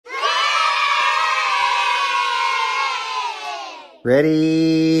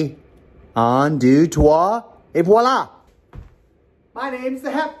Ready? On, deux, trois, et voila! My name's the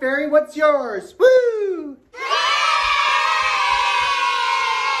Hat Fairy. What's yours? Woo!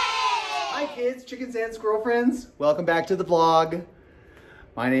 Hi kids, chickens and squirrel friends. Welcome back to the vlog.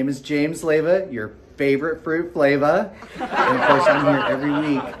 My name is James Leva, your favorite fruit flavor. And of course I'm here every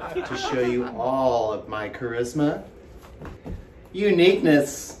week to show you all of my charisma,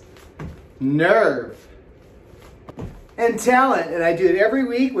 uniqueness, nerve, and talent. And I do it every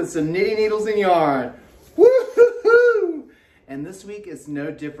week with some knitting needles and yarn. Woo-hoo-hoo! And this week is no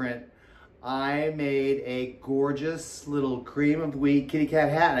different. I made a gorgeous little cream of wheat kitty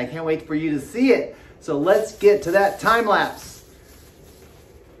cat hat, and I can't wait for you to see it. So let's get to that time lapse.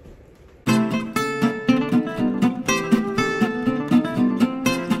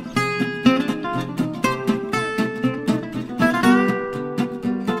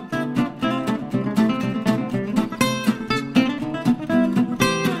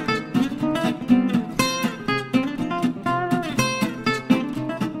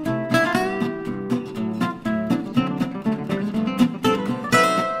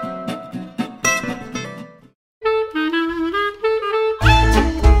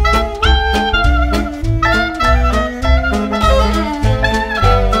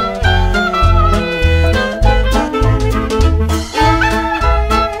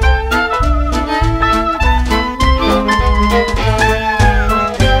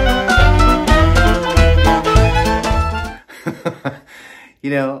 You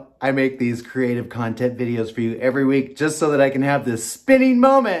know, I make these creative content videos for you every week just so that I can have this spinning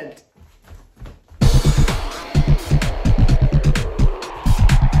moment.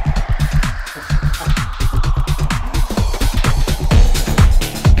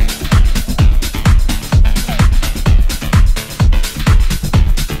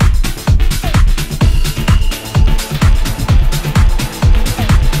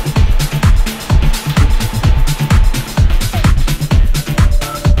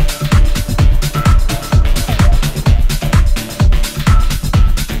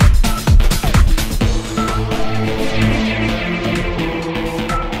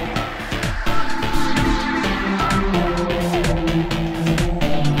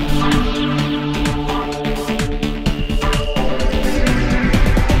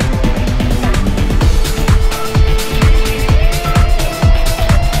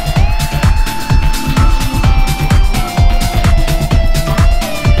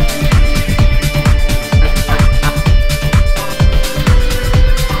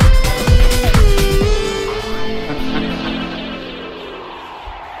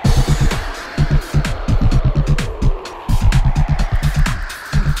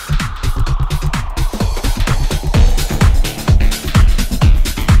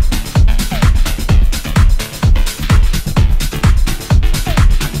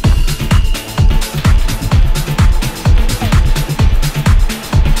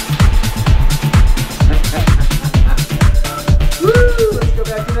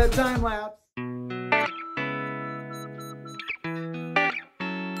 Time lapse.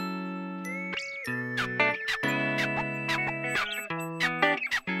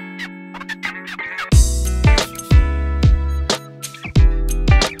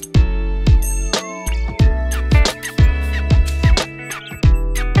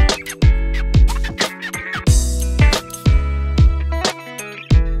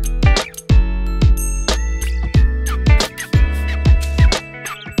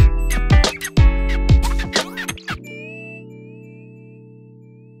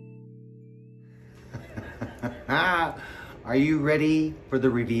 Are you ready for the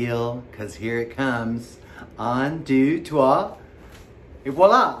reveal? Because here it comes. Un, deux, trois, et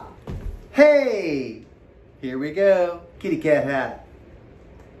voila! Hey! Here we go. Kitty cat hat.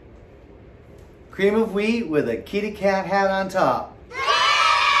 Cream of wheat with a kitty cat hat on top.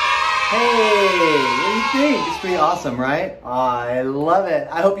 Hey! What do you think? It's pretty awesome, right? I love it.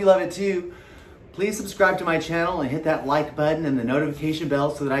 I hope you love it too. Please subscribe to my channel and hit that like button and the notification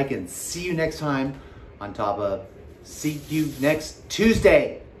bell so that I can see you next time on top of see you next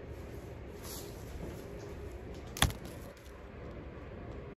Tuesday.